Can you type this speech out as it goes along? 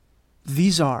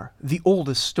These are the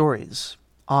oldest stories,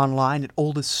 online at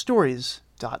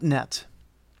oldeststories.net.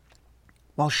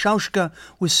 While Shaushka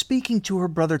was speaking to her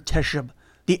brother Teshub,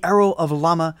 the arrow of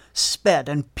Lama sped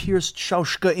and pierced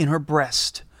Shaushka in her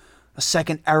breast. A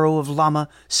second arrow of Lama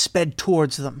sped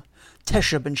towards them.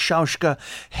 Teshub and Shaushka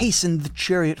hastened the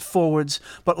chariot forwards,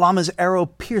 but Lama's arrow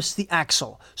pierced the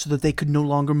axle so that they could no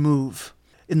longer move.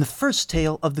 In the first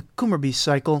tale of the Kumarbi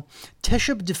cycle,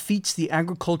 Teshub defeats the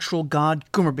agricultural god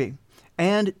Kumarbi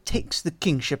and takes the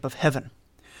kingship of heaven.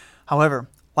 However,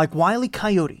 like Wile E.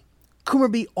 Coyote,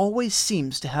 Kumarbi always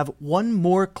seems to have one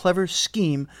more clever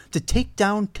scheme to take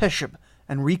down Teshub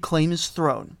and reclaim his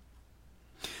throne.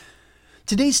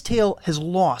 Today's tale has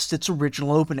lost its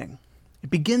original opening. It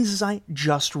begins as I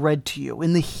just read to you,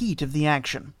 in the heat of the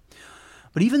action.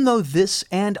 But even though this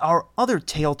and our other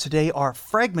tale today are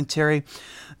fragmentary,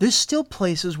 there's still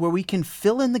places where we can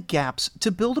fill in the gaps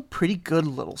to build a pretty good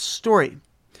little story.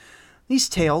 These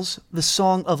tales, the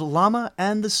Song of Lama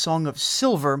and the Song of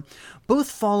Silver, both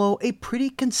follow a pretty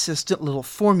consistent little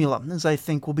formula, as I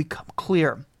think will become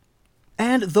clear.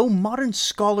 And though modern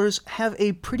scholars have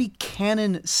a pretty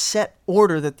canon set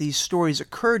order that these stories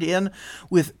occurred in,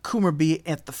 with Kumarbi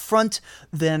at the front,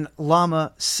 then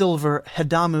Lama, Silver,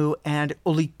 Hidamu, and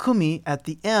Olikumi at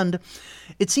the end,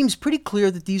 it seems pretty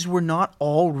clear that these were not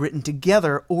all written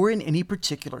together or in any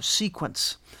particular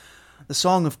sequence. The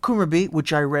Song of Kumarbi,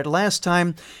 which I read last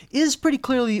time, is pretty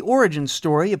clearly the origin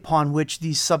story upon which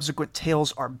these subsequent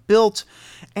tales are built,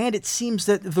 and it seems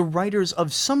that the writers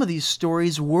of some of these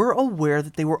stories were aware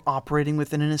that they were operating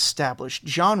within an established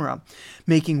genre,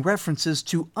 making references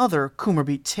to other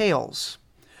Kumarbi tales.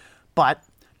 But,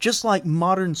 just like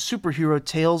modern superhero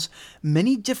tales,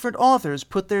 many different authors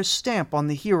put their stamp on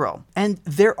the hero, and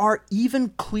there are even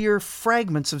clear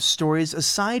fragments of stories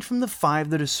aside from the 5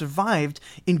 that have survived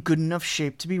in good enough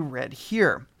shape to be read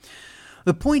here.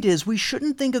 The point is, we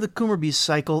shouldn't think of the Kumarbi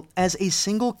cycle as a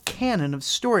single canon of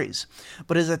stories,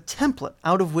 but as a template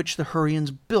out of which the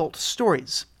Hurrians built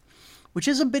stories. Which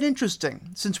is a bit interesting,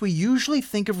 since we usually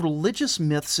think of religious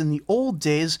myths in the old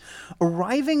days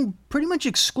arriving pretty much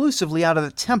exclusively out of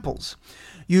the temples,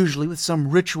 usually with some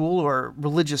ritual or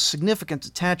religious significance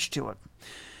attached to it.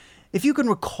 If you can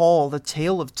recall the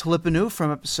tale of Telipinu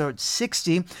from episode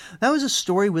 60, that was a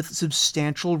story with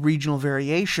substantial regional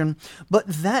variation, but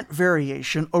that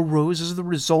variation arose as the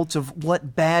result of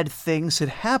what bad things had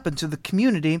happened to the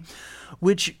community,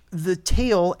 which the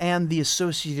tale and the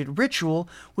associated ritual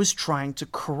was trying to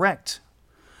correct.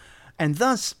 And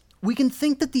thus, we can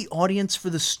think that the audience for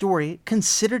the story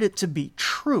considered it to be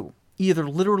true, either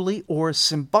literally or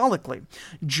symbolically,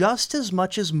 just as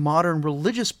much as modern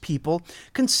religious people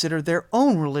consider their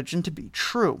own religion to be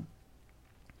true.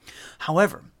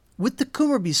 However, with the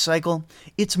Kumarbi cycle,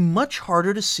 it's much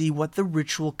harder to see what the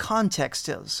ritual context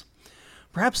is.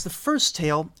 Perhaps the first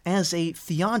tale, as a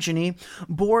theogony,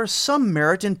 bore some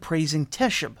merit in praising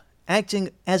Teshub, acting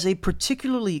as a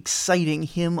particularly exciting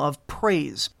hymn of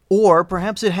praise. Or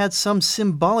perhaps it had some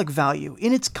symbolic value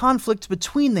in its conflict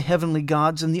between the heavenly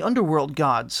gods and the underworld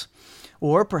gods.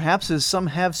 Or perhaps, as some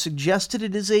have suggested,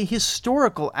 it is a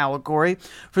historical allegory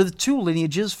for the 2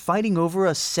 lineages fighting over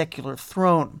a secular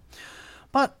throne.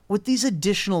 But with these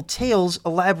additional tales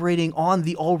elaborating on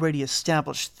the already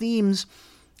established themes,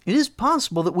 it is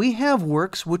possible that we have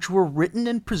works which were written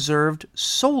and preserved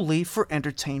solely for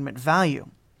entertainment value.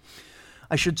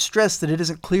 I should stress that it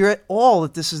isn't clear at all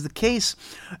that this is the case,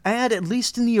 and at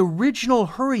least in the original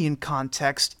Hurrian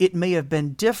context, it may have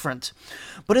been different.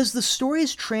 But as the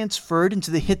stories transferred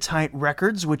into the Hittite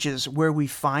records, which is where we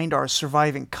find our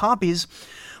surviving copies,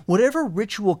 whatever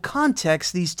ritual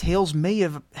context these tales may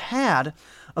have had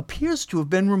appears to have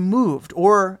been removed,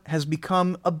 or has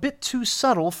become a bit too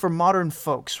subtle for modern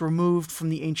folks removed from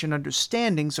the ancient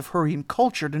understandings of Hurrian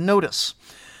culture to notice.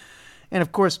 And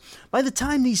of course, by the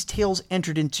time these tales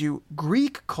entered into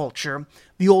Greek culture,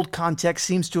 the old context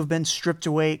seems to have been stripped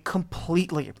away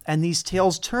completely, and these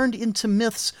tales turned into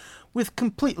myths with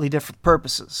completely different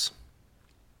purposes.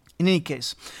 In any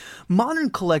case,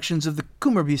 modern collections of the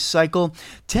Kumarbi cycle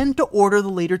tend to order the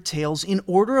later tales in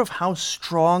order of how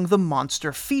strong the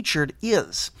monster featured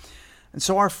is. And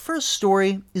so our first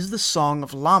story is the Song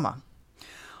of Lama.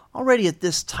 Already at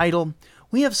this title,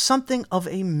 we have something of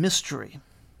a mystery.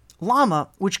 Lama,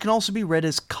 which can also be read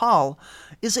as Kal,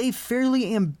 is a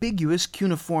fairly ambiguous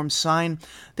cuneiform sign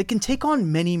that can take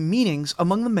on many meanings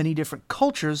among the many different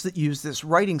cultures that use this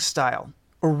writing style.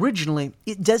 Originally,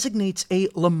 it designates a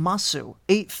Lamassu,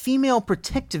 a female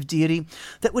protective deity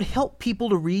that would help people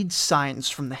to read signs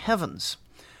from the heavens.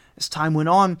 As time went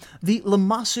on, the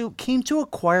Lamassu came to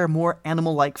acquire more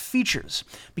animal-like features,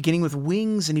 beginning with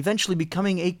wings and eventually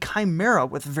becoming a chimera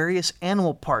with various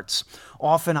animal parts,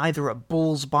 often either a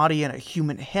bull's body and a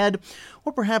human head,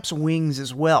 or perhaps wings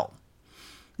as well.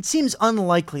 It seems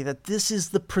unlikely that this is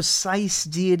the precise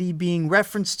deity being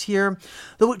referenced here,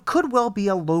 though it could well be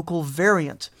a local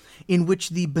variant, in which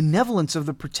the benevolence of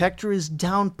the protector is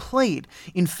downplayed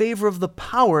in favor of the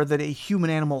power that a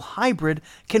human-animal hybrid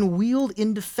can wield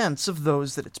in defense of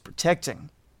those that it's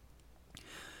protecting.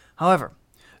 However,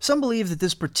 some believe that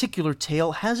this particular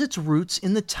tale has its roots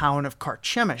in the town of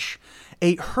Carchemish,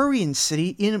 a Hurrian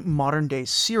city in modern-day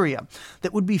Syria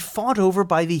that would be fought over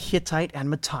by the Hittite and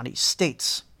Mitanni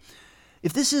states.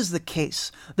 If this is the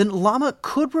case, then Lama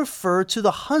could refer to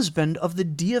the husband of the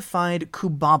deified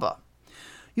Kubaba.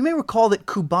 You may recall that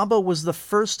Kubaba was the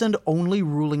first and only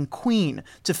ruling queen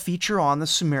to feature on the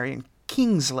Sumerian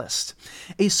kings list,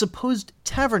 a supposed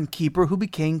tavern keeper who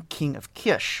became king of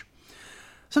Kish.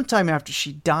 Sometime after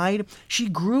she died, she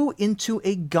grew into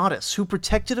a goddess who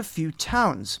protected a few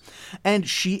towns, and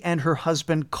she and her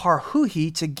husband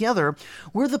Karhuhi together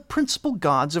were the principal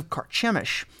gods of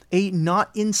Carchemish, a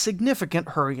not insignificant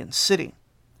Hurrian city.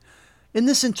 In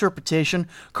this interpretation,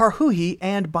 Karhuhi,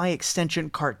 and by extension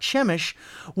Carchemish,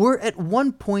 were at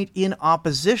one point in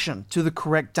opposition to the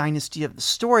correct dynasty of the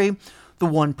story, the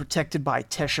one protected by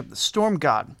Teshub the storm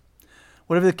god.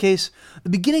 Whatever the case, the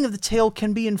beginning of the tale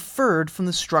can be inferred from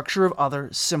the structure of other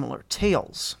similar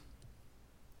tales.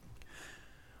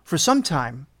 For some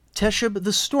time, Teshub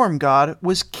the storm god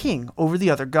was king over the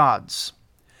other gods.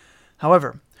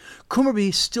 However,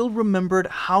 Kumarbi still remembered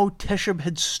how Teshub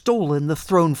had stolen the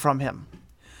throne from him.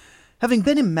 Having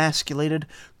been emasculated,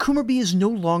 Kumarbi is no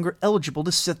longer eligible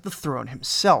to sit the throne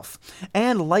himself,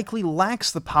 and likely lacks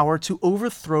the power to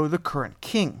overthrow the current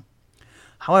king.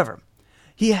 However,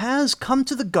 he has come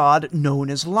to the god known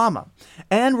as Lama,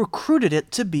 and recruited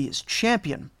it to be his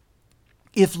champion.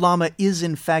 If Lama is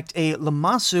in fact a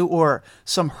Lamassu, or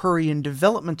some Hurrian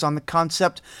development on the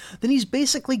concept, then he's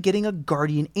basically getting a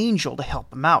guardian angel to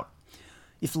help him out.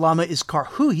 If Lama is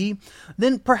Karhuhi,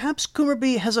 then perhaps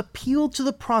Kumarbi has appealed to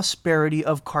the prosperity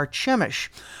of Carchemish,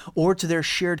 or to their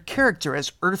shared character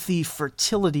as earthy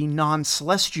fertility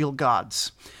non-celestial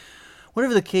gods.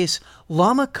 Whatever the case,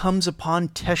 Lama comes upon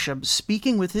Teshub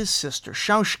speaking with his sister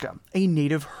Shaushka, a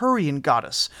native Hurrian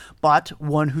goddess, but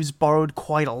one who's borrowed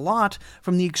quite a lot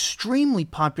from the extremely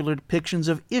popular depictions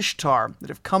of Ishtar that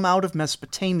have come out of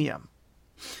Mesopotamia.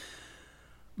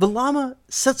 The Lama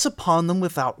sets upon them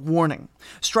without warning,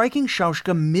 striking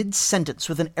Shaushka mid-sentence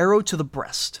with an arrow to the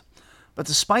breast. But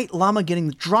despite Lama getting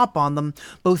the drop on them,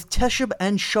 both Teshub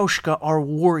and Shaushka are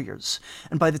warriors,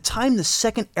 and by the time the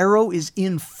second arrow is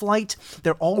in flight,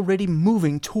 they're already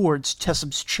moving towards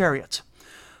Teshub's chariot.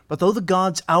 But though the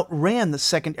gods outran the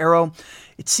second arrow,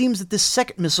 it seems that this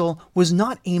second missile was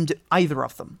not aimed at either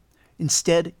of them.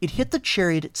 Instead, it hit the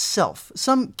chariot itself,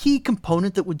 some key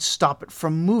component that would stop it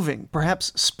from moving,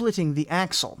 perhaps splitting the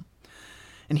axle.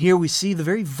 And here we see the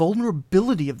very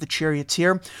vulnerability of the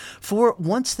charioteer, for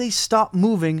once they stop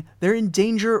moving, they're in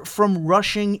danger from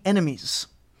rushing enemies.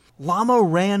 Lama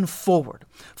ran forward,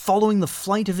 following the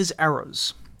flight of his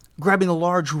arrows. Grabbing a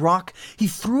large rock, he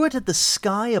threw it at the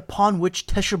sky upon which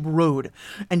Teshub rode,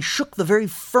 and shook the very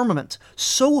firmament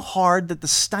so hard that the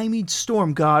stymied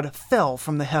storm god fell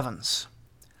from the heavens.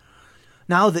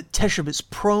 Now that Teshub is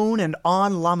prone and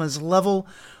on Lama's level,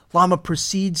 Lama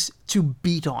proceeds to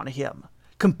beat on him,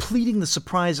 completing the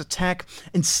surprise attack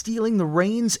and stealing the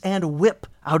reins and whip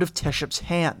out of Teshub's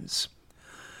hands.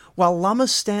 While Lama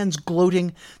stands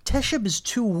gloating, Teshub is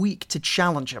too weak to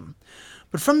challenge him,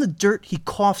 but from the dirt he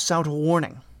coughs out a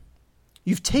warning.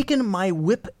 "You've taken my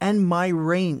whip and my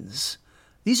reins.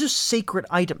 These are sacred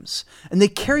items, and they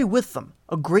carry with them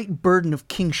a great burden of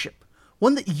kingship,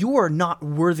 one that you're not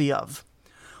worthy of.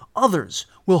 Others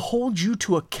will hold you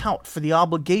to account for the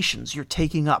obligations you're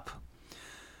taking up."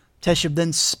 Teshub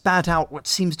then spat out what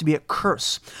seems to be a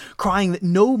curse, crying that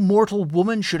no mortal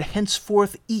woman should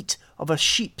henceforth eat of a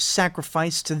sheep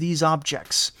sacrificed to these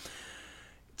objects.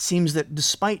 It seems that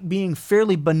despite being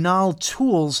fairly banal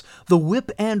tools, the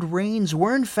whip and reins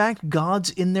were in fact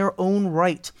gods in their own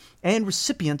right, and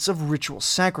recipients of ritual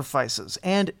sacrifices,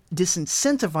 and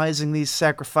disincentivizing these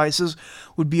sacrifices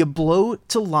would be a blow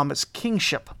to Lama's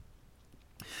kingship.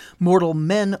 Mortal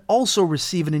men also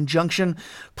receive an injunction,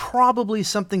 probably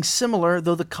something similar,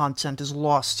 though the content is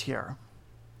lost here.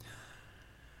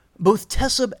 Both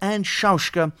Teshub and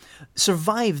Shaushka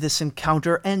survive this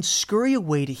encounter and scurry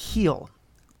away to heal.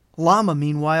 Lama,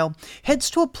 meanwhile,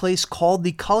 heads to a place called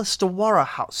the Kalistawara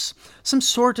House, some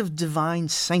sort of divine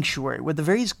sanctuary where the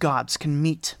various gods can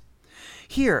meet.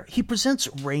 Here, he presents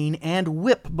rain and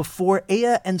whip before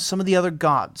Ea and some of the other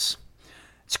gods.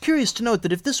 It's curious to note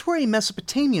that if this were a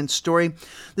Mesopotamian story,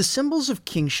 the symbols of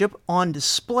kingship on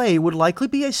display would likely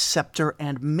be a scepter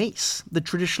and mace, the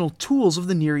traditional tools of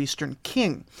the Near Eastern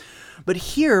king. But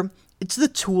here, it's the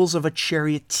tools of a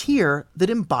charioteer that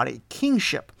embody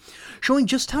kingship, showing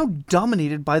just how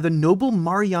dominated by the noble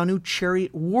Marianu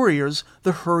chariot warriors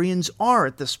the Hurrians are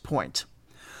at this point.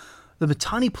 The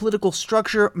Mitanni political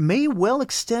structure may well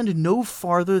extend no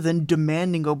farther than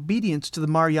demanding obedience to the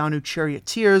Marianu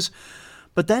charioteers,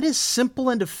 but that is simple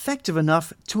and effective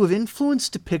enough to have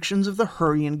influenced depictions of the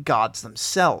Hurrian gods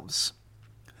themselves.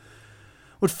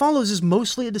 What follows is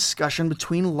mostly a discussion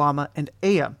between Lama and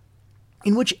Ea,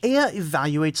 in which Ea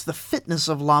evaluates the fitness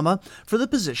of Lama for the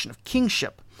position of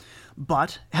kingship.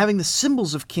 But, having the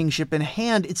symbols of kingship in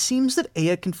hand, it seems that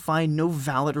Ea can find no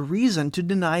valid reason to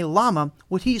deny Lama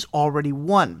what he's already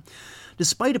won,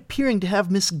 despite appearing to have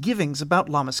misgivings about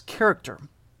Lama's character.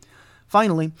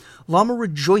 Finally, Lama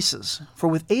rejoices, for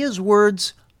with Ea's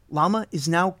words, Lama is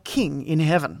now king in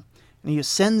heaven, and he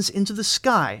ascends into the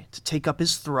sky to take up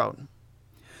his throne.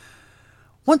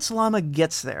 Once Lama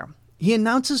gets there, he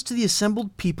announces to the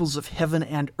assembled peoples of heaven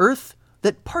and earth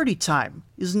that party time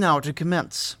is now to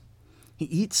commence. He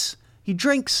eats, he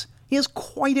drinks, he has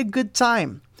quite a good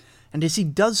time, and as he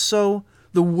does so,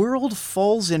 the world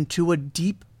falls into a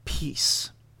deep peace.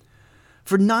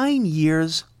 For 9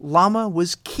 years, Lama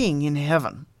was king in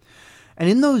heaven,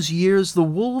 and in those years the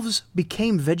wolves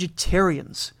became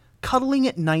vegetarians, cuddling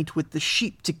at night with the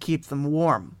sheep to keep them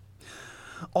warm.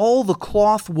 All the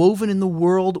cloth woven in the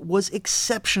world was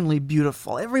exceptionally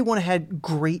beautiful. Everyone had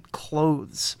great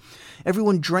clothes.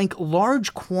 Everyone drank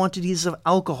large quantities of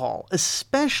alcohol,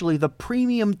 especially the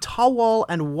premium Tawal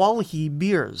and Walhi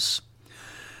beers.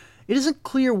 It isn't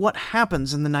clear what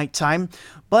happens in the nighttime,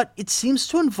 but it seems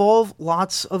to involve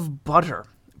lots of butter,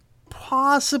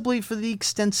 possibly for the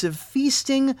extensive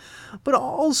feasting, but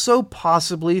also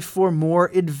possibly for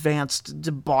more advanced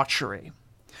debauchery.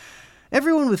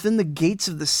 Everyone within the gates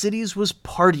of the cities was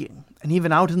partying, and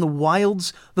even out in the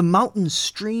wilds, the mountain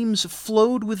streams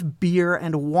flowed with beer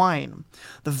and wine.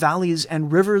 The valleys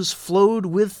and rivers flowed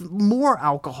with more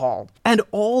alcohol, and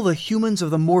all the humans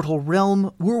of the mortal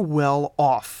realm were well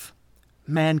off.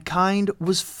 Mankind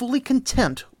was fully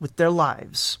content with their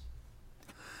lives.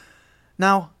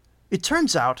 Now, it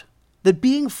turns out that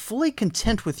being fully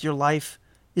content with your life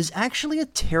is actually a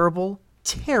terrible,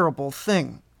 terrible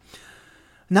thing.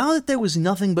 Now that there was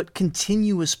nothing but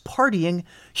continuous partying,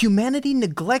 humanity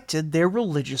neglected their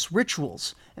religious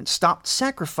rituals and stopped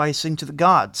sacrificing to the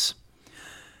gods.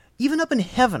 Even up in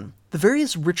heaven, the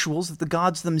various rituals that the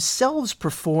gods themselves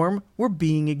perform were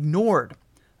being ignored.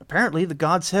 Apparently, the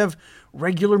gods have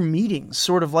regular meetings,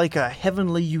 sort of like a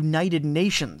heavenly United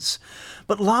Nations.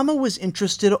 But Lama was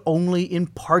interested only in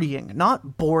partying,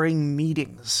 not boring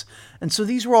meetings, and so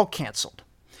these were all cancelled.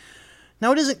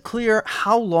 Now, it isn't clear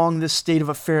how long this state of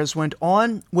affairs went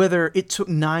on, whether it took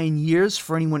 9 years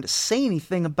for anyone to say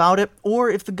anything about it,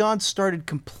 or if the gods started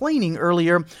complaining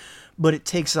earlier, but it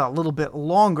takes a little bit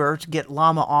longer to get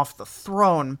Lama off the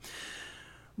throne.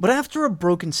 But after a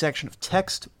broken section of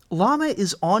text, Lama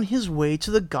is on his way to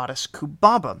the goddess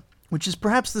Kubaba, which is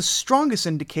perhaps the strongest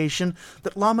indication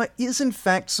that Lama is in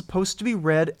fact supposed to be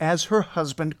read as her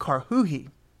husband Karhuhi.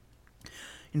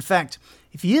 In fact,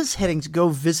 if he is heading to go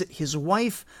visit his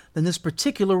wife, then this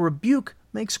particular rebuke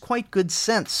makes quite good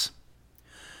sense.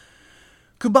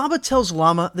 Kubaba tells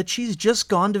Lama that she's just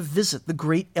gone to visit the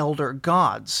great elder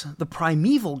gods, the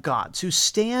primeval gods who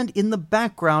stand in the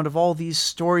background of all these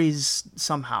stories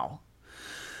somehow.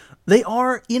 They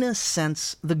are, in a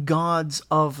sense, the gods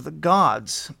of the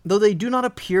gods, though they do not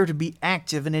appear to be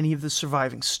active in any of the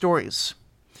surviving stories.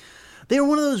 They are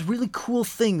one of those really cool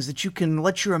things that you can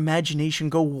let your imagination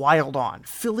go wild on,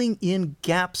 filling in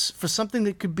gaps for something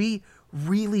that could be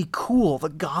really cool. The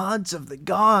gods of the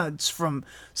gods from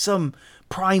some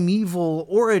primeval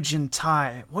origin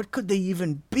time. What could they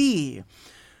even be?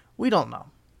 We don't know.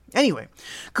 Anyway,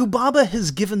 Kubaba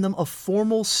has given them a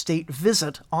formal state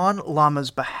visit on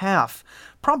Lama's behalf,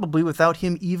 probably without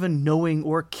him even knowing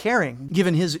or caring,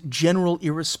 given his general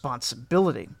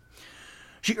irresponsibility.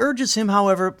 She urges him,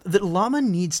 however, that Lama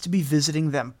needs to be visiting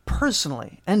them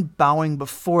personally and bowing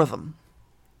before them.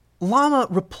 Lama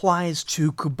replies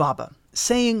to Kubaba,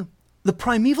 saying, "The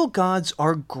primeval gods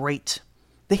are great.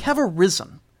 They have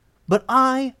arisen, but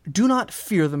I do not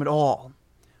fear them at all.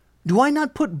 Do I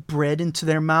not put bread into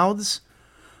their mouths?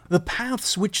 The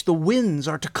paths which the winds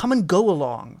are to come and go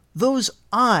along, those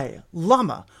I,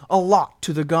 Lama, allot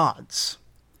to the gods.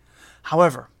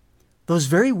 However, Those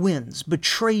very winds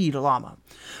betrayed Lama,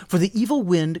 for the evil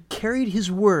wind carried his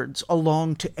words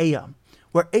along to Ea,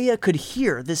 where Ea could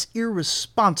hear this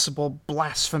irresponsible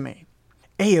blasphemy.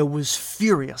 Ea was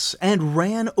furious and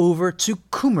ran over to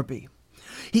Kumarbi.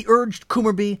 He urged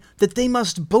Kumarbi that they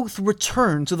must both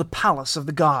return to the palace of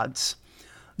the gods.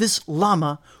 This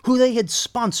Lama, who they had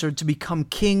sponsored to become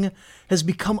king, has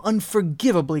become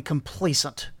unforgivably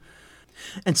complacent.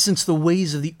 And since the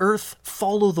ways of the earth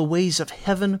follow the ways of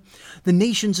heaven, the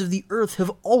nations of the earth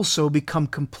have also become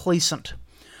complacent.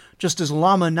 Just as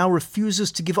Lama now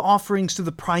refuses to give offerings to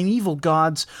the primeval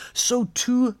gods, so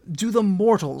too do the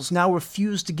mortals now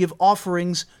refuse to give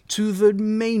offerings to the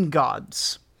main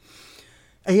gods.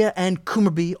 Ea and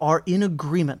Kumarbi are in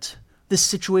agreement. This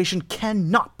situation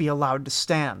cannot be allowed to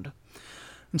stand.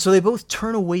 And so they both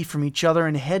turn away from each other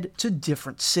and head to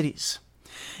different cities.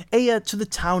 Ea to the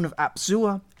town of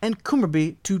Apsua, and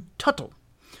Kumarbi to Tuttle.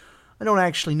 I don't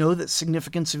actually know the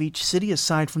significance of each city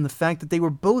aside from the fact that they were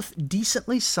both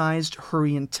decently sized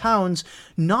Hurrian towns,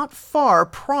 not far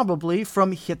probably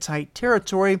from Hittite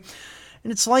territory,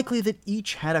 and it's likely that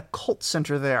each had a cult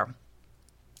center there.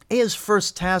 Ea's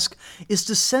first task is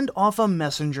to send off a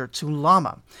messenger to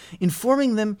Lama,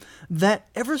 informing them that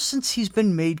ever since he's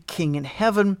been made king in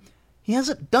heaven, he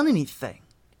hasn't done anything.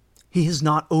 He has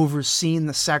not overseen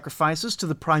the sacrifices to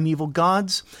the primeval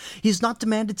gods. He has not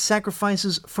demanded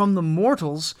sacrifices from the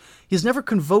mortals. He has never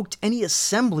convoked any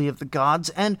assembly of the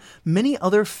gods, and many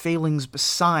other failings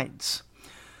besides.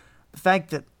 The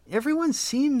fact that everyone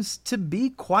seems to be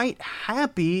quite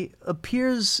happy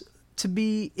appears to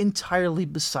be entirely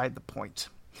beside the point.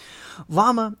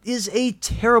 Lama is a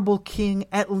terrible king,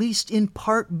 at least in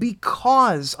part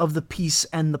because of the peace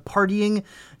and the partying,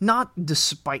 not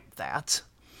despite that.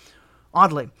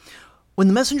 Oddly, when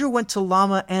the messenger went to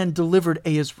Lama and delivered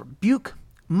Ea's rebuke,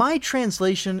 my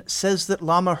translation says that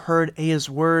Lama heard Ea's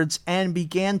words and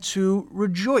began to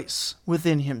rejoice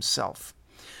within himself.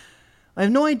 I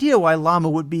have no idea why Lama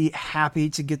would be happy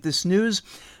to get this news.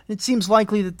 It seems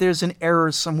likely that there's an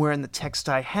error somewhere in the text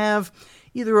I have,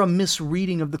 either a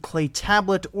misreading of the clay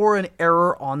tablet or an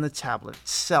error on the tablet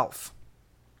itself.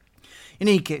 In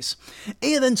any case,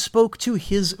 Ea then spoke to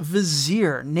his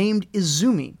vizier named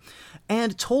Izumi,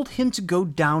 and told him to go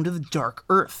down to the dark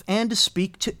earth and to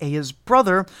speak to Ea's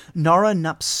brother,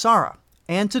 Nara-Napsara,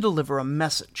 and to deliver a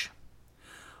message.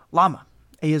 Lama,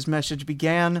 Ea's message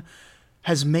began,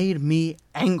 has made me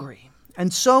angry,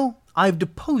 and so I've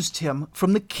deposed him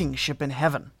from the kingship in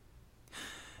heaven.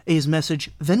 Ea's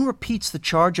message then repeats the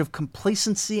charge of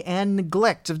complacency and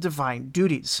neglect of divine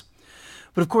duties.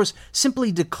 But of course,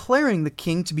 simply declaring the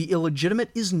king to be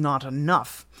illegitimate is not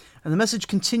enough, and the message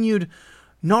continued,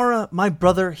 Nara, my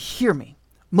brother, hear me.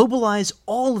 Mobilize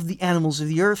all of the animals of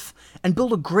the earth, and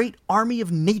build a great army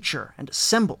of nature, and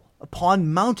assemble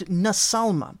upon Mount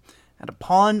Nasalma, and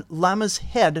upon Lama's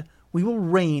head we will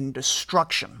rain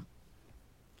destruction.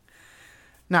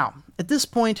 Now, at this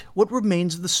point, what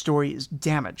remains of the story is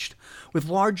damaged, with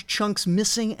large chunks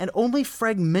missing and only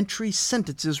fragmentary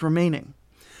sentences remaining.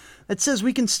 That says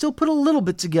we can still put a little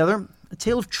bit together, a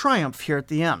tale of triumph here at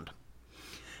the end.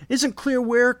 It isn't clear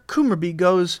where Kumarbi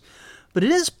goes, but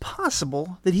it is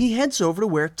possible that he heads over to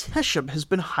where Teshub has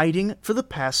been hiding for the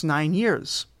past 9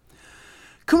 years.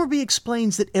 Kumarbi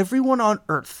explains that everyone on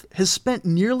Earth has spent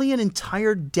nearly an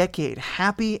entire decade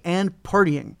happy and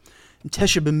partying, and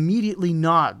Teshub immediately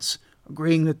nods,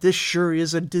 agreeing that this sure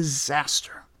is a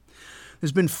disaster.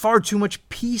 There's been far too much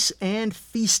peace and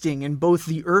feasting in both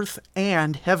the earth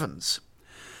and heavens.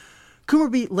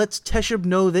 Kumarbi lets Teshub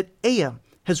know that Ea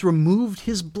has removed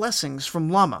his blessings from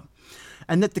Lama,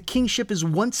 and that the kingship is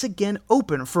once again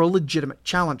open for a legitimate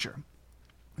challenger.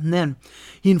 And then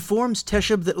he informs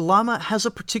Teshub that Lama has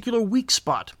a particular weak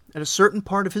spot at a certain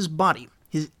part of his body,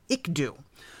 his Ikdu,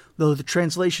 though the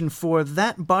translation for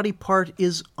that body part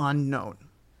is unknown.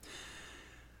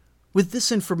 With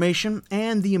this information,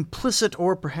 and the implicit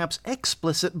or perhaps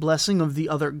explicit blessing of the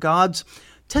other gods,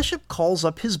 Teshub calls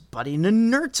up his buddy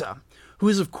Ninurta, who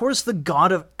is of course the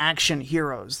god of action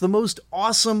heroes, the most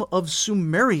awesome of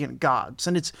Sumerian gods,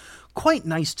 and it's quite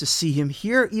nice to see him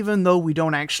here, even though we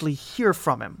don't actually hear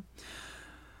from him.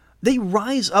 They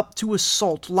rise up to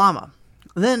assault Lama.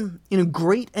 Then, in a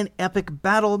great and epic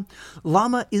battle,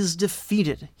 Lama is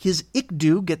defeated. His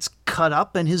Ikdu gets cut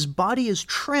up, and his body is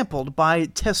trampled by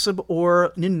Teshub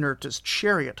or Ninurta's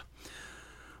chariot.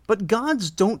 But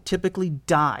gods don't typically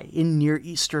die in Near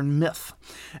Eastern myth,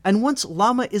 and once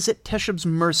Lama is at Teshub's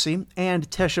mercy, and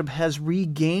Teshub has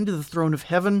regained the throne of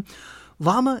heaven,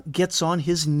 Lama gets on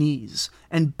his knees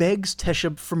and begs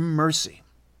Teshub for mercy.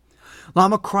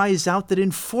 Lama cries out that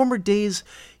in former days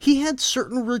he had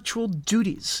certain ritual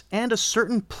duties and a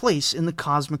certain place in the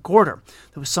cosmic order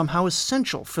that was somehow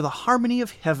essential for the harmony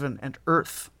of heaven and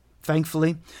earth.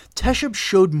 Thankfully, Teshub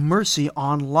showed mercy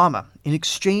on Lama in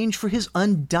exchange for his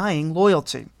undying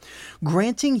loyalty,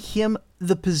 granting him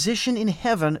the position in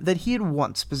heaven that he had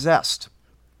once possessed.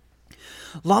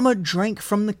 Lama drank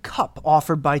from the cup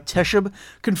offered by Teshub,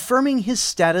 confirming his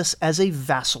status as a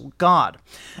vassal god,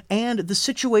 and the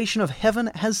situation of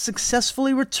heaven has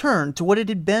successfully returned to what it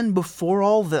had been before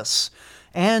all this,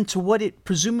 and to what it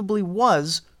presumably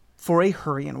was for a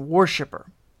Hurrian worshipper.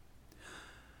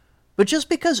 But just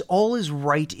because all is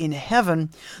right in heaven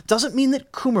doesn't mean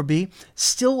that Kumarbi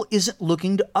still isn't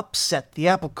looking to upset the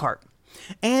apple cart.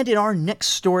 And in our next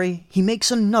story, he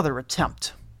makes another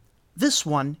attempt. This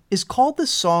one is called the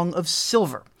Song of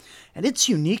Silver, and it's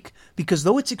unique because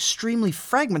though it's extremely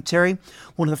fragmentary,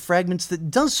 one of the fragments that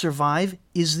does survive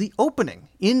is the opening,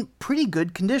 in pretty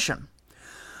good condition.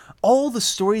 All the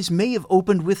stories may have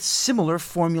opened with similar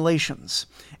formulations,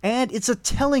 and it's a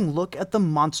telling look at the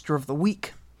monster of the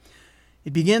week.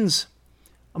 It begins,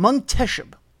 among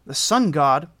Teshub, the sun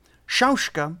god,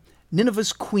 Shaushka,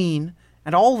 Nineveh's queen,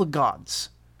 and all the gods.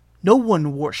 No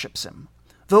one worships him,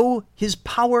 though his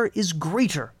power is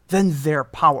greater than their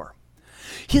power.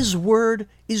 His word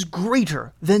is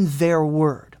greater than their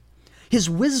word. His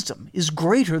wisdom is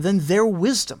greater than their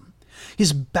wisdom.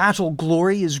 His battle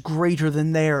glory is greater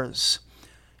than theirs.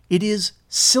 It is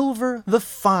Silver the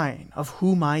Fine of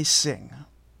whom I sing.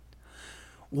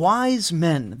 Wise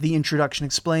men, the introduction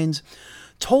explains,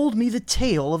 told me the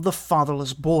tale of the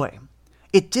fatherless boy.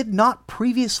 It did not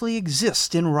previously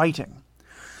exist in writing.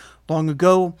 Long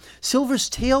ago, Silver's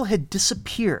tale had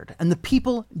disappeared, and the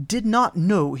people did not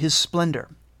know his splendor.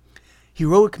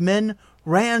 Heroic men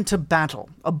ran to battle.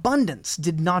 Abundance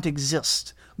did not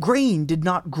exist. Grain did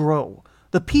not grow.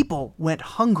 The people went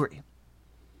hungry.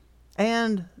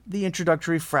 And the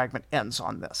introductory fragment ends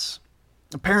on this.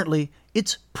 Apparently,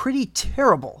 it's pretty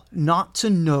terrible not to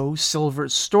know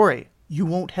Silver's story. You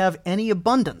won't have any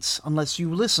abundance unless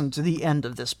you listen to the end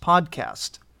of this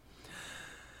podcast.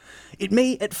 It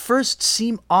may at first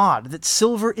seem odd that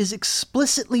Silver is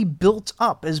explicitly built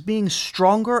up as being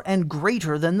stronger and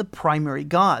greater than the primary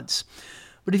gods.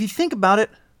 But if you think about it,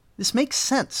 this makes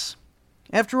sense.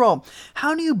 After all,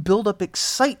 how do you build up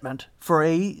excitement for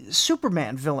a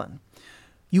Superman villain?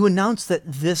 You announce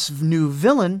that this new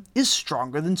villain is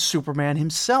stronger than Superman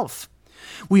himself.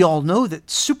 We all know that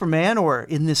Superman, or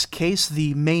in this case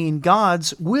the main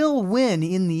gods, will win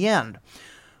in the end.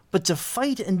 But to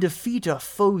fight and defeat a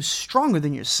foe stronger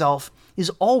than yourself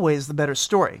is always the better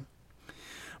story.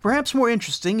 Perhaps more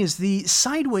interesting is the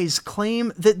sideways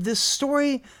claim that this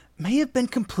story may have been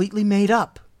completely made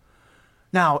up.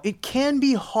 Now, it can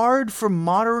be hard for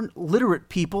modern literate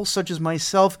people such as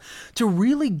myself to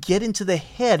really get into the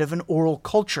head of an oral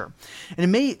culture, and it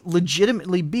may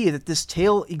legitimately be that this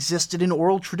tale existed in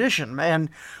oral tradition and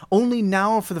only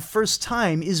now for the first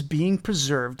time is being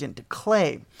preserved into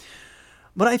clay.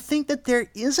 But I think that there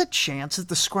is a chance that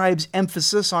the scribe's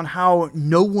emphasis on how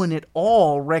no one at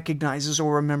all recognizes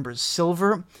or remembers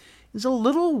Silver is a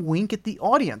little wink at the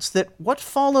audience that what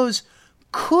follows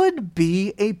could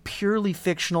be a purely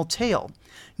fictional tale,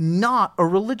 not a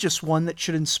religious one that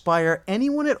should inspire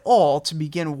anyone at all to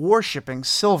begin worshipping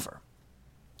Silver.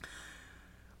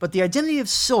 But the identity of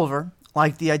Silver,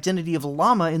 like the identity of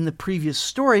Lama in the previous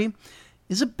story,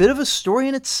 is a bit of a story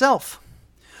in itself.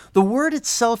 The word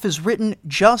itself is written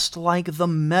just like the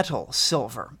metal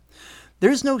silver.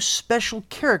 There is no special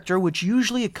character which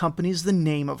usually accompanies the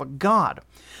name of a god,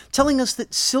 telling us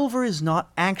that Silver is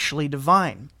not actually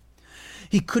divine.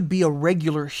 He could be a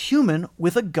regular human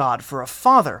with a god for a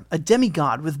father, a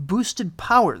demigod with boosted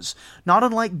powers, not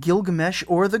unlike Gilgamesh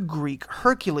or the Greek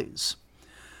Hercules.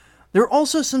 There are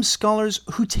also some scholars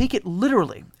who take it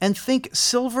literally and think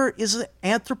Silver is an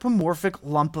anthropomorphic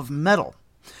lump of metal.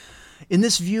 In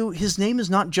this view, his name is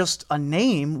not just a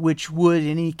name, which would in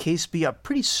any case be a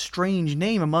pretty strange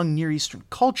name among Near Eastern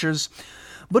cultures,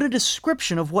 but a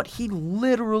description of what he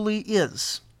literally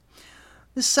is.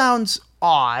 This sounds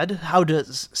odd. How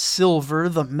does Silver,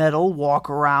 the metal, walk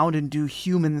around and do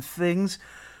human things?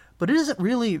 But it isn't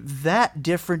really that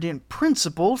different in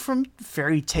principle from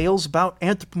fairy tales about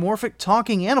anthropomorphic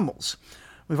talking animals.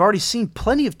 We've already seen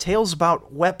plenty of tales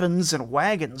about weapons and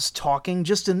wagons talking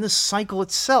just in this cycle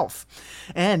itself.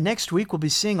 And next week we'll be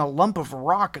seeing a lump of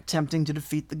rock attempting to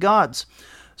defeat the gods.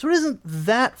 So it isn't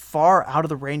that far out of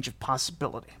the range of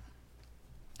possibility.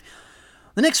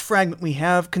 The next fragment we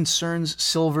have concerns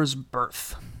Silver's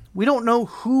birth. We don't know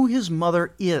who his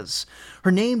mother is.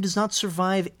 Her name does not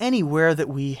survive anywhere that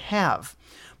we have.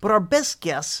 But our best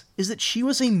guess is that she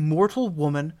was a mortal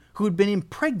woman who had been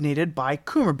impregnated by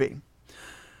Kumarbi.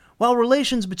 While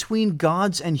relations between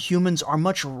gods and humans are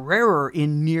much rarer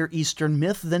in Near Eastern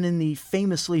myth than in the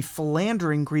famously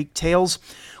philandering Greek tales,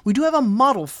 we do have a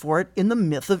model for it in the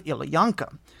myth of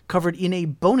Ilyanka, covered in a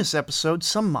bonus episode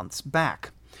some months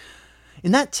back.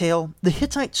 In that tale, the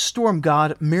Hittite storm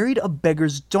god married a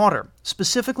beggar's daughter,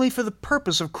 specifically for the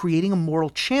purpose of creating a mortal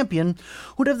champion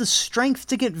who would have the strength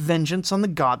to get vengeance on the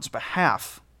god's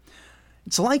behalf.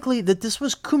 It's likely that this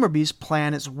was Kumarbi's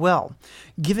plan as well,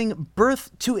 giving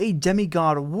birth to a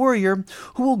demigod warrior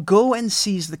who will go and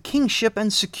seize the kingship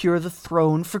and secure the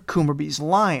throne for Kumarbi's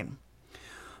line.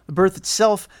 The birth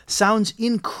itself sounds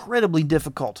incredibly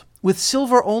difficult, with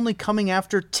Silver only coming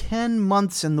after 10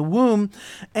 months in the womb,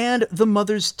 and the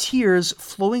mother's tears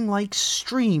flowing like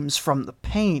streams from the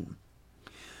pain.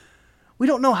 We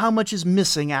don't know how much is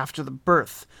missing after the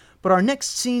birth, but our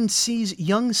next scene sees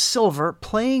young Silver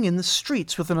playing in the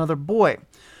streets with another boy.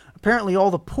 Apparently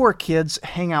all the poor kids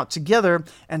hang out together,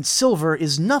 and Silver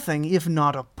is nothing if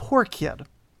not a poor kid.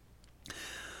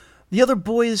 The other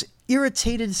boys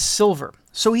irritated Silver,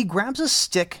 so he grabs a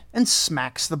stick and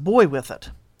smacks the boy with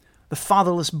it. The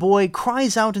fatherless boy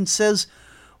cries out and says,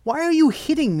 "Why are you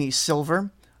hitting me,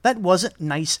 Silver? That wasn't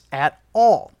nice at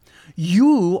all.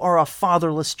 You are a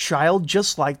fatherless child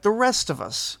just like the rest of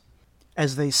us."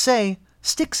 As they say,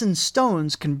 sticks and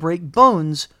stones can break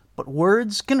bones, but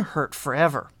words can hurt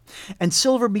forever. And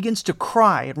Silver begins to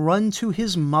cry and run to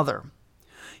his mother.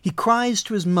 He cries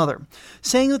to his mother,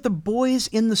 saying that the boys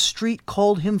in the street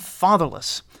called him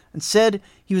fatherless, and said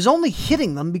he was only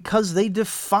hitting them because they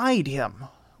defied him.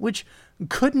 Which,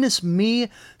 goodness me,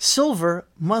 Silver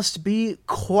must be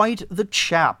quite the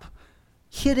chap,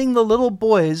 hitting the little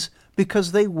boys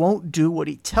because they won't do what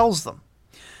he tells them.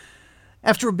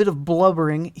 After a bit of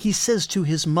blubbering, he says to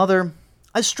his mother,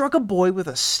 "I struck a boy with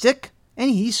a stick,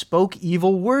 and he spoke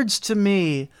evil words to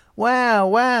me. Wah,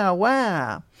 wah,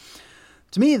 wah."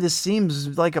 To me, this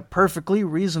seems like a perfectly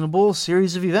reasonable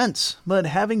series of events, but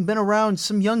having been around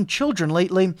some young children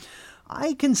lately,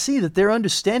 I can see that their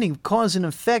understanding of cause and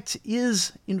effect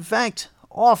is, in fact,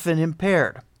 often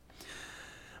impaired.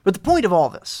 But the point of all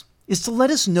this is to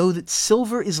let us know that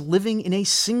Silver is living in a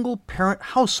single-parent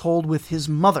household with his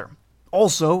mother.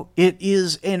 Also, it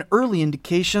is an early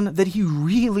indication that he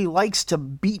really likes to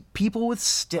beat people with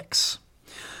sticks.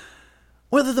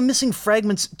 Whether the missing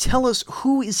fragments tell us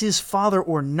who is his father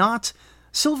or not,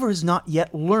 Silver has not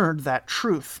yet learned that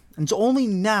truth, and is only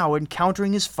now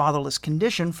encountering his fatherless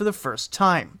condition for the first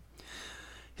time.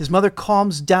 His mother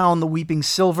calms down the weeping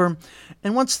Silver,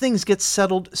 and once things get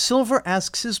settled, Silver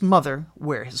asks his mother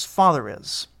where his father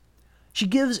is. She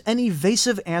gives an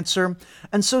evasive answer,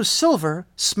 and so Silver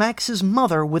smacks his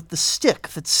mother with the stick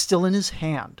that's still in his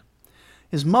hand.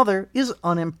 His mother is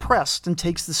unimpressed and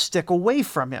takes the stick away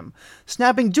from him,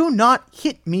 snapping, "Do not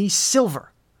hit me,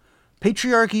 Silver."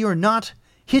 Patriarchy or not,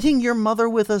 hitting your mother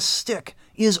with a stick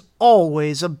is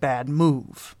always a bad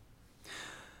move.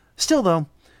 Still, though,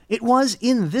 it was,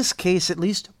 in this case at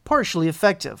least, partially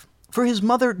effective, for his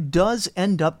mother does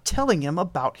end up telling him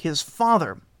about his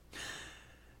father.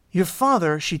 "Your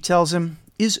father," she tells him,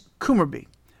 "is Kumarbi,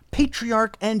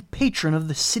 patriarch and patron of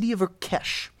the city of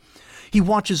Urkesh. He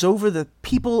watches over the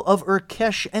people of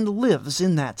Urkesh and lives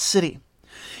in that city.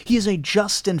 He is a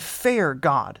just and fair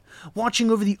god,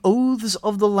 watching over the oaths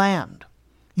of the land.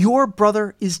 Your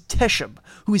brother is Teshub,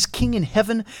 who is king in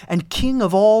heaven and king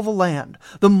of all the land,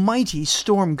 the mighty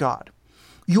storm god.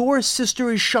 Your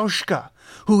sister is Shaushka,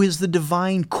 who is the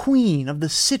divine queen of the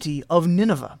city of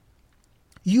Nineveh.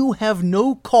 You have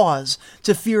no cause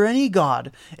to fear any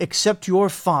god except your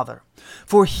father,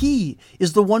 for he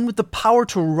is the one with the power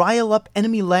to rile up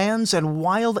enemy lands and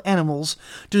wild animals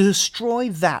to destroy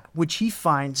that which he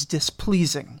finds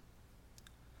displeasing."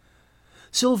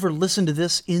 Silver listened to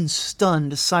this in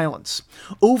stunned silence,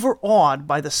 overawed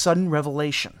by the sudden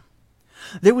revelation.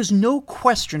 There was no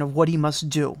question of what he must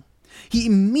do. He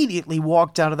immediately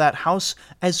walked out of that house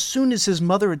as soon as his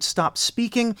mother had stopped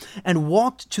speaking and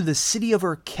walked to the city of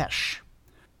Urkesh.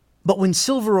 But when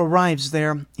Silver arrives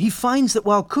there, he finds that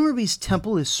while Kumarbi's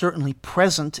temple is certainly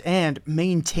present and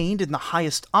maintained in the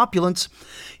highest opulence,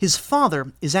 his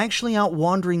father is actually out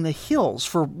wandering the hills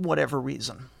for whatever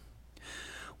reason.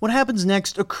 What happens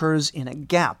next occurs in a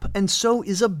gap, and so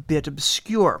is a bit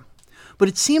obscure. But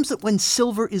it seems that when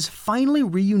Silver is finally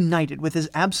reunited with his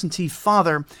absentee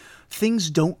father, things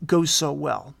don't go so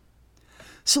well.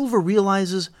 Silver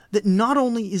realizes that not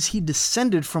only is he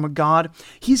descended from a god,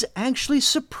 he's actually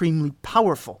supremely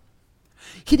powerful.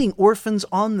 Hitting orphans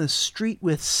on the street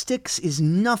with sticks is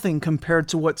nothing compared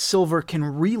to what Silver can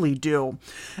really do,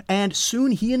 and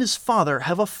soon he and his father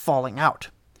have a falling out.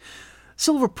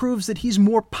 Silver proves that he's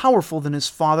more powerful than his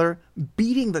father,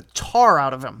 beating the tar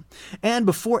out of him, and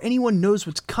before anyone knows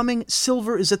what's coming,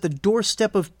 Silver is at the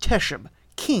doorstep of Teshub,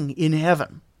 king in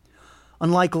heaven.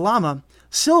 Unlike Lama,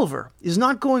 Silver is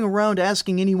not going around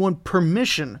asking anyone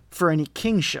permission for any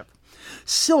kingship.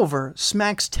 Silver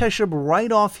smacks Teshub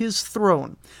right off his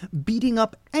throne, beating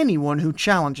up anyone who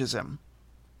challenges him.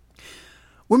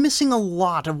 We're missing a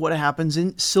lot of what happens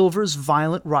in Silver's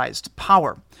violent rise to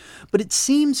power, but it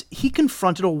seems he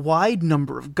confronted a wide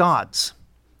number of gods.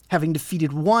 Having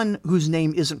defeated one whose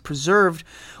name isn't preserved,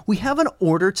 we have an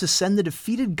order to send the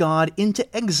defeated god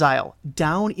into exile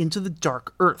down into the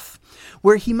dark earth,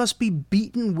 where he must be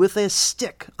beaten with a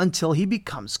stick until he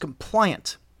becomes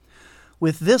compliant.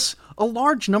 With this, a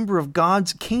large number of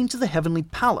gods came to the heavenly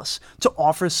palace to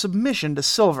offer submission to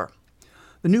Silver.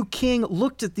 The new king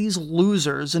looked at these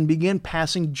losers and began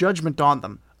passing judgment on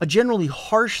them, a generally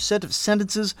harsh set of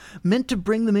sentences meant to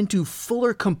bring them into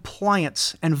fuller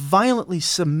compliance and violently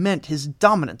cement his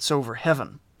dominance over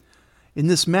heaven. In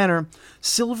this manner,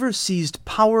 Silver seized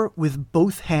power with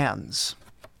both hands.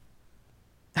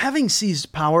 Having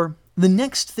seized power, the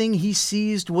next thing he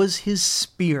seized was his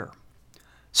spear.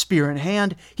 Spear in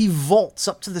hand, he vaults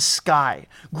up to the sky,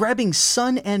 grabbing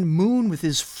sun and moon with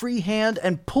his free hand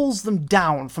and pulls them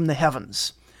down from the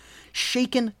heavens.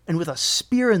 Shaken and with a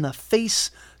spear in the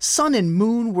face, sun and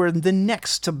moon were the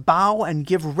next to bow and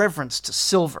give reverence to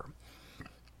Silver.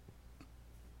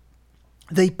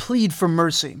 They plead for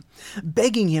mercy,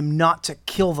 begging him not to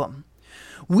kill them.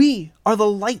 "We are the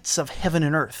lights of heaven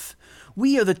and earth.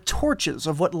 We are the torches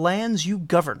of what lands you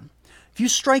govern. If you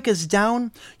strike us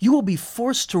down, you will be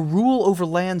forced to rule over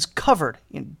lands covered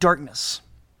in darkness."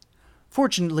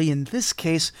 Fortunately, in this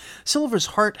case, Silver's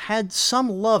heart had some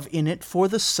love in it for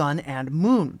the sun and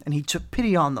moon, and he took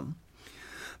pity on them.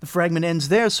 The fragment ends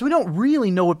there, so we don't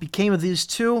really know what became of these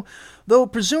two, though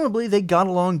presumably they got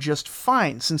along just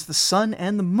fine, since the sun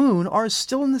and the moon are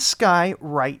still in the sky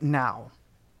right now.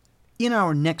 In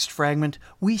our next fragment,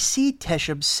 we see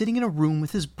Teshub sitting in a room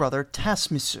with his brother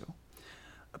Tasmisu.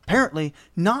 Apparently,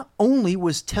 not only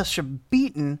was Teshub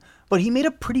beaten, but he made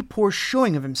a pretty poor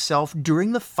showing of himself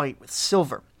during the fight with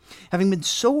Silver, having been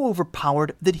so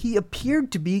overpowered that he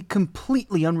appeared to be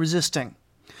completely unresisting.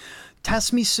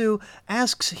 Tasmisu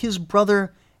asks his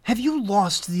brother, "Have you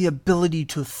lost the ability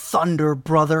to thunder,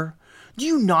 brother? Do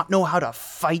you not know how to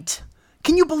fight?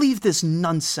 Can you believe this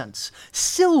nonsense?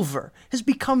 Silver has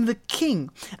become the king,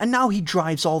 and now he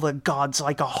drives all the gods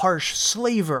like a harsh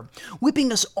slaver,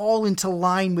 whipping us all into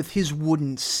line with his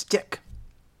wooden stick."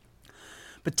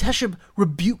 But Teshub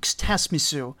rebukes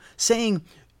Tasmisu, saying,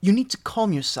 "You need to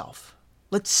calm yourself.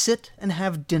 Let's sit and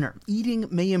have dinner. Eating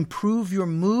may improve your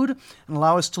mood and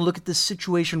allow us to look at this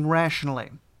situation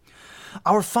rationally.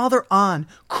 Our father An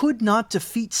could not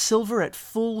defeat Silver at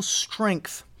full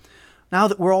strength. Now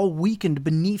that we're all weakened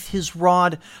beneath his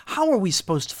rod, how are we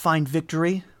supposed to find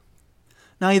victory?"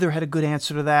 Neither had a good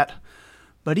answer to that,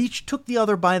 but each took the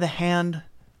other by the hand,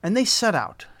 and they set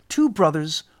out, two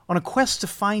brothers, on a quest to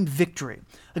find victory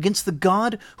against the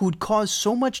god who had caused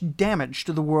so much damage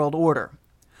to the world order.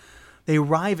 They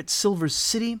arrive at Silver's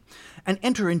city and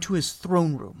enter into his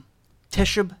throne room.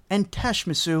 Teshub and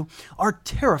Tasmisu are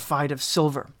terrified of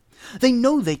Silver. They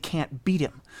know they can't beat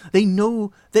him. They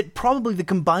know that probably the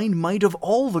combined might of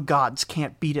all the gods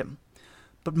can't beat him.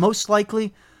 But most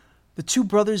likely, the two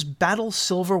brothers battle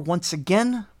Silver once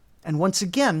again, and once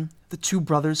again, the two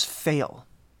brothers fail.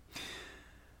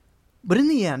 But in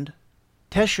the end,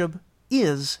 Teshub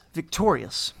is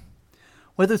victorious.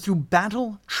 Whether through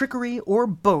battle, trickery, or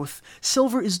both,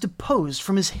 Silver is deposed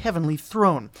from his heavenly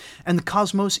throne, and the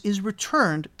cosmos is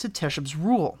returned to Teshub's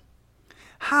rule.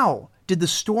 How did the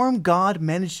storm god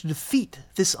manage to defeat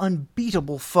this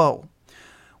unbeatable foe?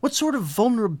 What sort of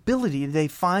vulnerability did they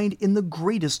find in the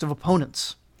greatest of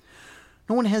opponents?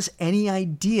 No one has any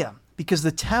idea, because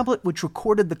the tablet which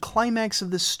recorded the climax of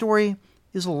this story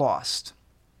is lost.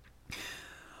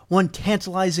 One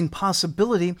tantalizing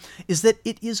possibility is that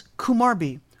it is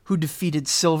Kumarbi who defeated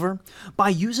Silver by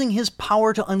using his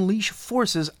power to unleash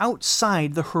forces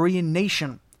outside the Hurrian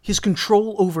nation, his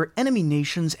control over enemy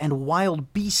nations and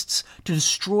wild beasts to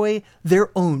destroy their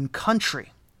own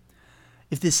country.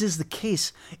 If this is the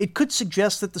case, it could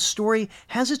suggest that the story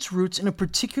has its roots in a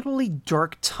particularly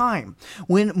dark time,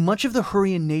 when much of the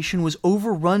Hurrian nation was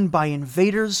overrun by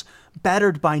invaders,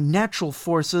 battered by natural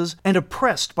forces, and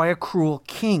oppressed by a cruel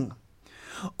king.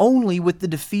 Only with the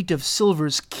defeat of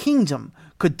Silver's kingdom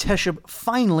could Teshub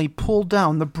finally pull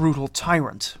down the brutal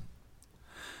tyrant.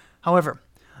 However,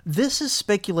 this is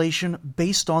speculation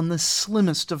based on the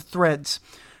slimmest of threads,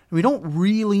 and we don't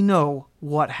really know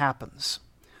what happens.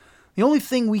 The only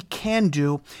thing we can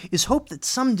do is hope that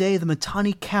someday the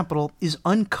Mitanni capital is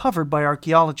uncovered by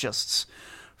archaeologists,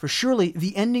 for surely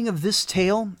the ending of this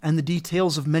tale and the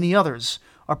details of many others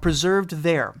are preserved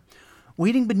there,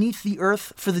 waiting beneath the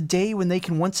earth for the day when they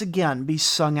can once again be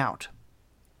sung out.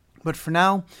 But for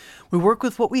now, we work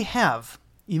with what we have,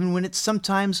 even when it's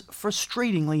sometimes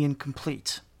frustratingly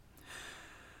incomplete.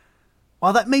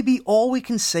 While that may be all we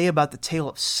can say about the Tale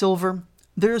of Silver,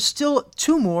 there are still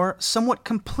 2 more somewhat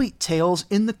complete tales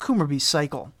in the Kumarbi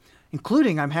cycle,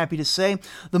 including, I'm happy to say,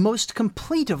 the most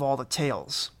complete of all the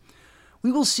tales.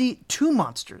 We will see 2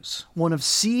 monsters, one of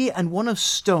sea and one of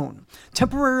stone,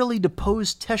 temporarily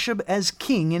depose Teshub as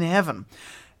king in heaven,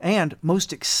 and,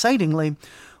 most excitingly,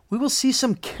 we will see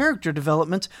some character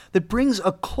development that brings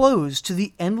a close to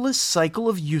the endless cycle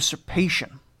of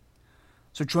usurpation.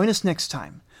 So join us next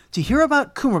time to hear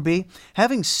about Kumarbi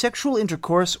having sexual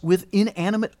intercourse with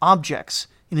inanimate objects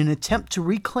in an attempt to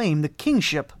reclaim the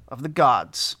kingship of the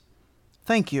gods.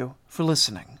 Thank you for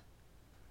listening.